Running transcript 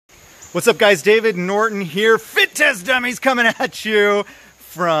What's up, guys? David Norton here. Fit Test Dummies coming at you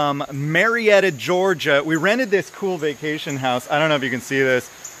from Marietta, Georgia. We rented this cool vacation house. I don't know if you can see this.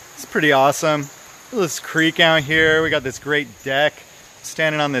 It's pretty awesome. Look at this creek out here. We got this great deck.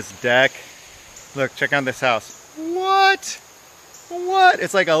 Standing on this deck. Look, check out this house. What?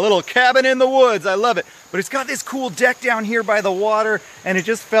 It's like a little cabin in the woods. I love it. But it's got this cool deck down here by the water, and it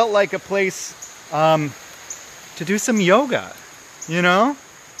just felt like a place to do some yoga, you know?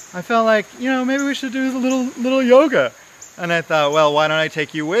 I felt like, maybe we should do a little yoga. And I thought, well, why don't I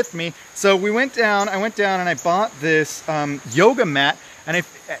take you with me? So I went down and I bought this yoga mat. And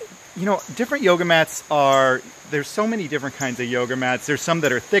different yoga mats there's so many different kinds of yoga mats. There's some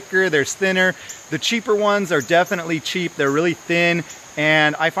that are thicker, there's thinner. The cheaper ones are definitely cheap. They're really thin.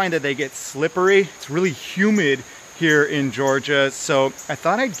 And I find that they get slippery. It's really humid here in Georgia. So I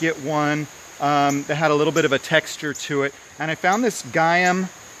thought I'd get one that had a little bit of a texture to it. And I found this Gaiam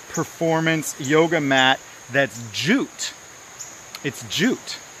Performance yoga mat that's jute. It's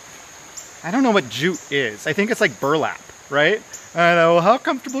jute. I don't know what jute is. I think it's like burlap, right? I know, how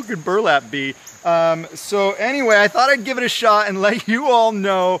comfortable could burlap be? So anyway, I thought I'd give it a shot and let you all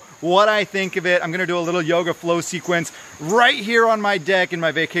know what I think of it. I'm gonna do a little yoga flow sequence right here on my deck in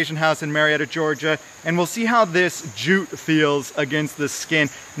my vacation house in Marietta, Georgia, and we'll see how this jute feels against the skin.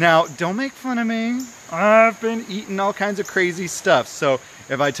 Now, don't make fun of me. I've been eating all kinds of crazy stuff, so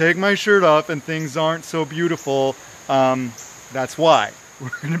if I take my shirt off and things aren't so beautiful, that's why. We're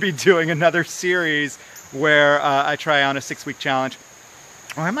gonna be doing another series where I try on a 6-week challenge.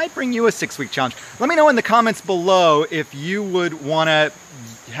 Or I might bring you a 6-week challenge. Let me know in the comments below if you would wanna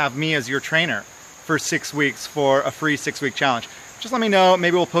have me as your trainer for 6 weeks for a free 6-week challenge. Just let me know.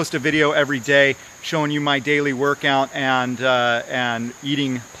 Maybe we'll post a video every day showing you my daily workout and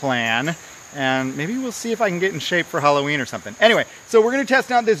eating plan. And maybe we'll see if I can get in shape for Halloween or something. Anyway, so we're gonna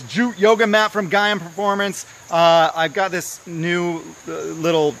test out this jute yoga mat from Gaiam Performance. I've got this new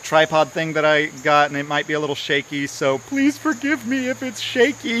little tripod thing that I got, and it might be a little shaky, so please forgive me if it's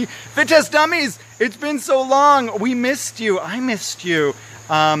shaky. Fit Test Dummies, it's been so long. We missed you, I missed you.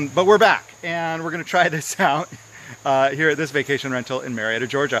 But we're back, and we're gonna try this out here at this vacation rental in Marietta,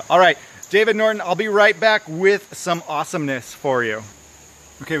 Georgia. All right, David Norton, I'll be right back with some awesomeness for you.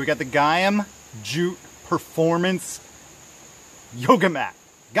 Okay, we got the Gaiam Jute Performance Yoga Mat.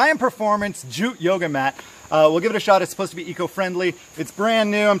 Gaiam Performance Jute Yoga Mat. We'll give it a shot. It's supposed to be eco-friendly. It's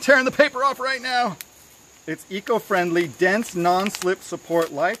brand new. I'm tearing the paper off right now. It's eco-friendly, dense, non-slip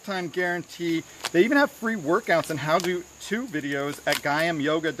support, lifetime guarantee. They even have free workouts and how-to videos at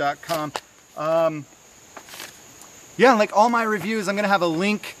gaiamyoga.com. Yeah, like all my reviews, I'm going to have a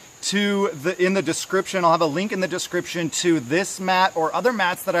link in the description. I'll have a link in the description to this mat or other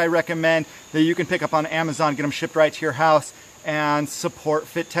mats that I recommend that you can pick up on Amazon, get them shipped right to your house, and support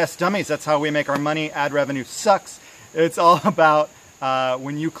Fit Test Dummies. That's how we make our money. Ad revenue sucks. It's all about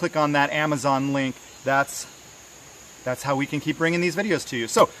when you click on that Amazon link, that's how we can keep bringing these videos to you.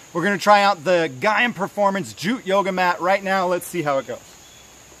 So we're going to try out the Gaiam Performance Jute Yoga Mat right now. Let's see how it goes.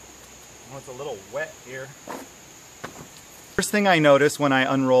 Oh, it's a little wet here. First thing I notice when I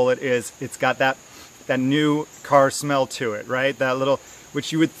unroll it is it's got that new car smell to it, right? That little,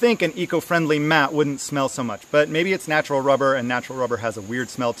 which you would think an eco-friendly mat wouldn't smell so much, but maybe it's natural rubber, and natural rubber has a weird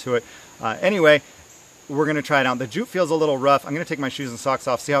smell to it. Anyway, we're gonna try it out. The jute feels a little rough. I'm gonna take my shoes and socks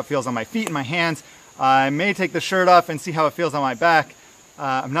off, see how it feels on my feet and my hands. I may take the shirt off and see how it feels on my back.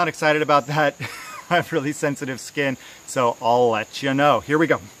 I'm not excited about that. I have really sensitive skin, so I'll let you know. Here we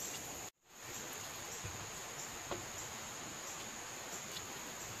go.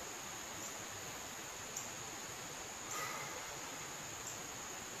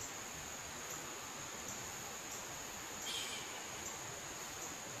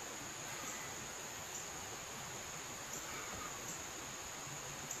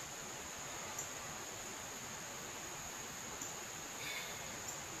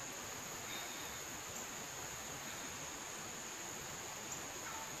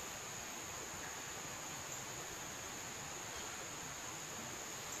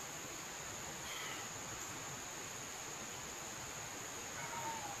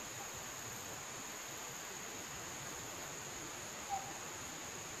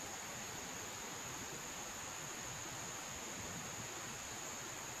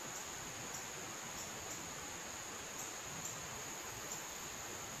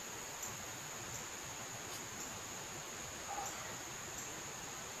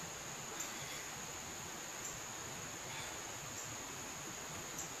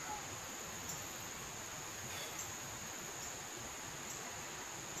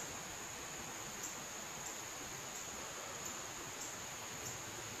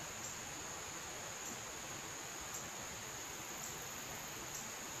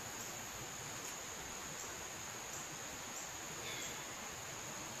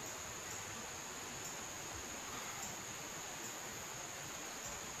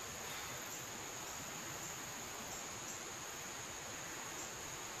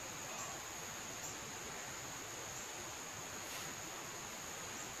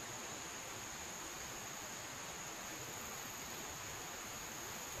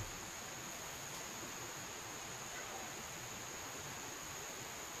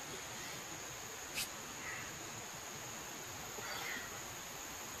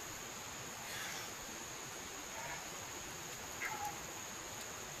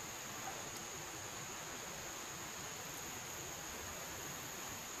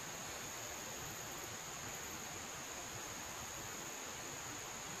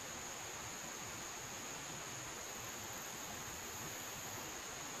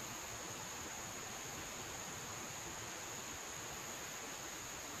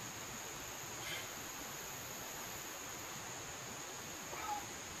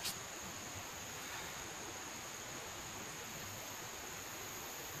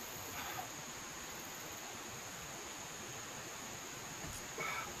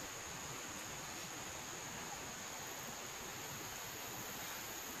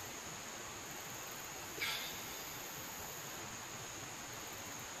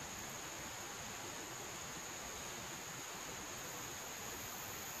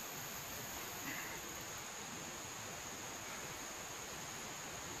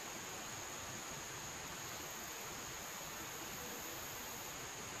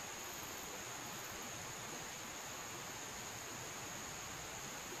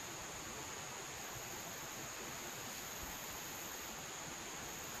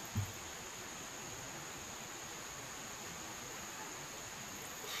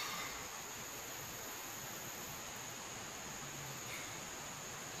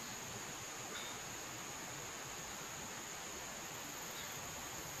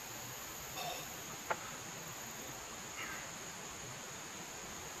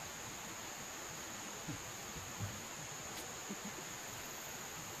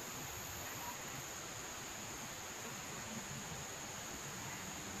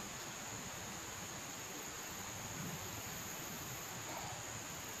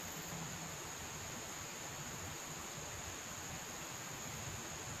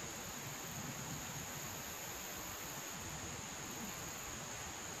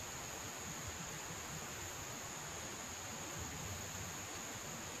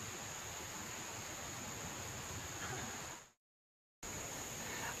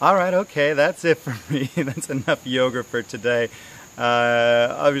 All right, okay, that's it for me. That's enough yoga for today.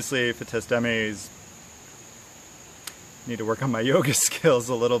 Obviously, Fit Test Dummies, need to work on my yoga skills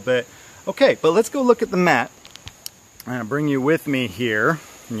a little bit. Okay, but let's go look at the mat. I'm gonna bring you with me here.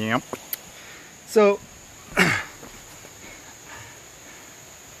 Yep. So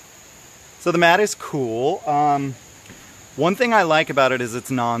the mat is cool. One thing I like about it is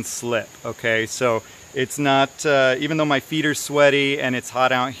it's non-slip, okay? So it's not, even though my feet are sweaty and it's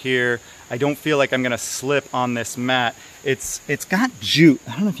hot out here, I don't feel like I'm gonna slip on this mat. It's got jute.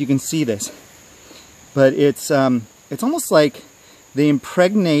 I don't know if you can see this, but it's almost like they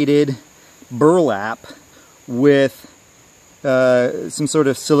impregnated burlap with some sort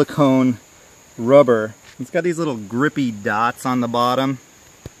of silicone rubber. It's got these little grippy dots on the bottom,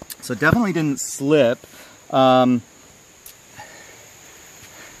 so it definitely didn't slip.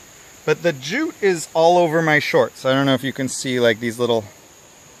 But the jute is all over my shorts. I don't know if you can see like these little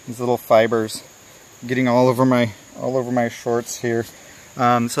fibers getting all over my shorts here.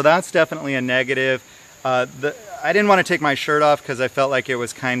 So that's definitely a negative. I didn't want to take my shirt off because I felt like it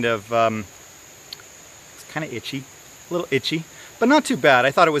was kind of itchy, a little itchy, but not too bad.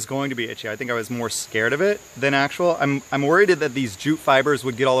 I thought it was going to be itchy. I think I was more scared of it than actual. I'm worried that these jute fibers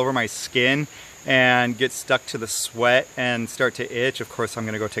would get all over my skin and get stuck to the sweat and start to itch. Of course, I'm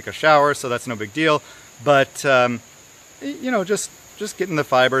gonna go take a shower, so that's no big deal. But you know, just getting the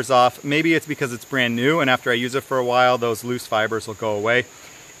fibers off. Maybe it's because it's brand new, and after I use it for a while, those loose fibers will go away.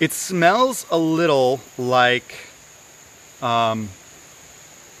 It smells a little like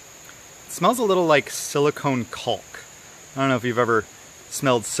silicone caulk. I don't know if you've ever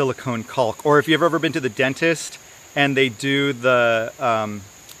smelled silicone caulk, or if you've ever been to the dentist and they do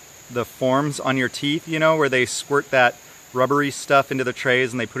the forms on your teeth, you know, where they squirt that rubbery stuff into the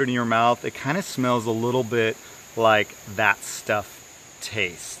trays and they put it in your mouth. It kind of smells a little bit like that stuff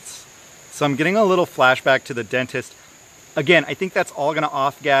tastes. So I'm getting a little flashback to the dentist. Again, I think that's all gonna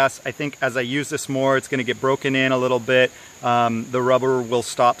off gas. I think as I use this more, it's gonna get broken in a little bit. The rubber will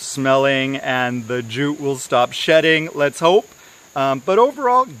stop smelling and the jute will stop shedding, let's hope. But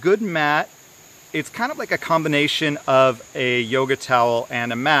overall, good mat. It's kind of like a combination of a yoga towel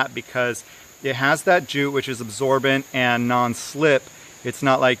and a mat because it has that jute, which is absorbent and non-slip. It's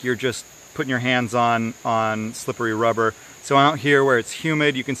not like you're just putting your hands on slippery rubber. So out here where it's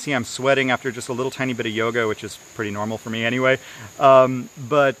humid, you can see I'm sweating after just a little tiny bit of yoga, which is pretty normal for me anyway.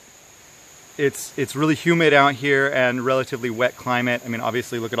 But it's really humid out here and relatively wet climate. I mean,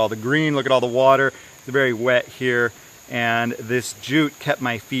 obviously look at all the green, look at all the water. It's very wet here. And this jute kept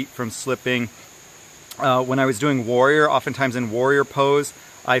my feet from slipping. When I was doing warrior, oftentimes in warrior pose,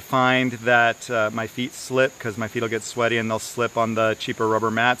 I find that my feet slip because my feet will get sweaty and they'll slip on the cheaper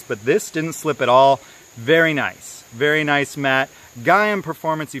rubber mats. But this didn't slip at all. Very nice mat. Gaiam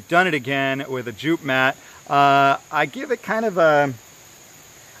Performance, you've done it again with a jute mat. I give it kind of a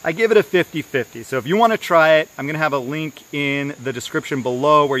 50-50. So if you want to try it, I'm going to have a link in the description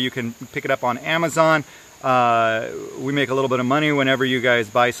below where you can pick it up on Amazon. We make a little bit of money whenever you guys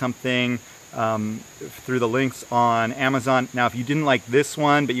buy something through the links on Amazon. Now, if you didn't like this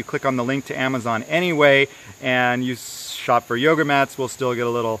one, but you click on the link to Amazon anyway, and you shop for yoga mats, we'll still get a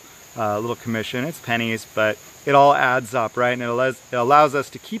little commission. It's pennies, but it all adds up, right? And it allows us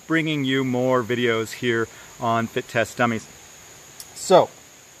to keep bringing you more videos here on Fit Test Dummies. So,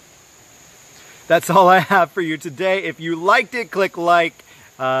 that's all I have for you today. If you liked it, click like.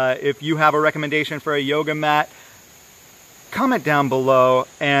 If you have a recommendation for a yoga mat, comment down below.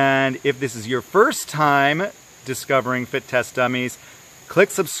 And if this is your first time discovering Fit Test Dummies,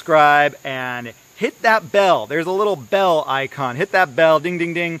 click subscribe and hit that bell. There's a little bell icon. Hit that bell, ding,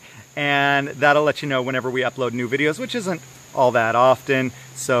 ding, ding, and that'll let you know whenever we upload new videos, which isn't all that often,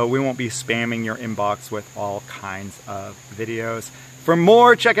 so we won't be spamming your inbox with all kinds of videos. For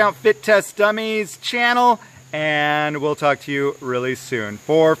more, check out Fit Test Dummies channel, and we'll talk to you really soon.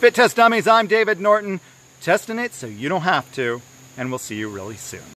 For Fit Test Dummies, I'm David Norton, testing it so you don't have to, and we'll see you really soon.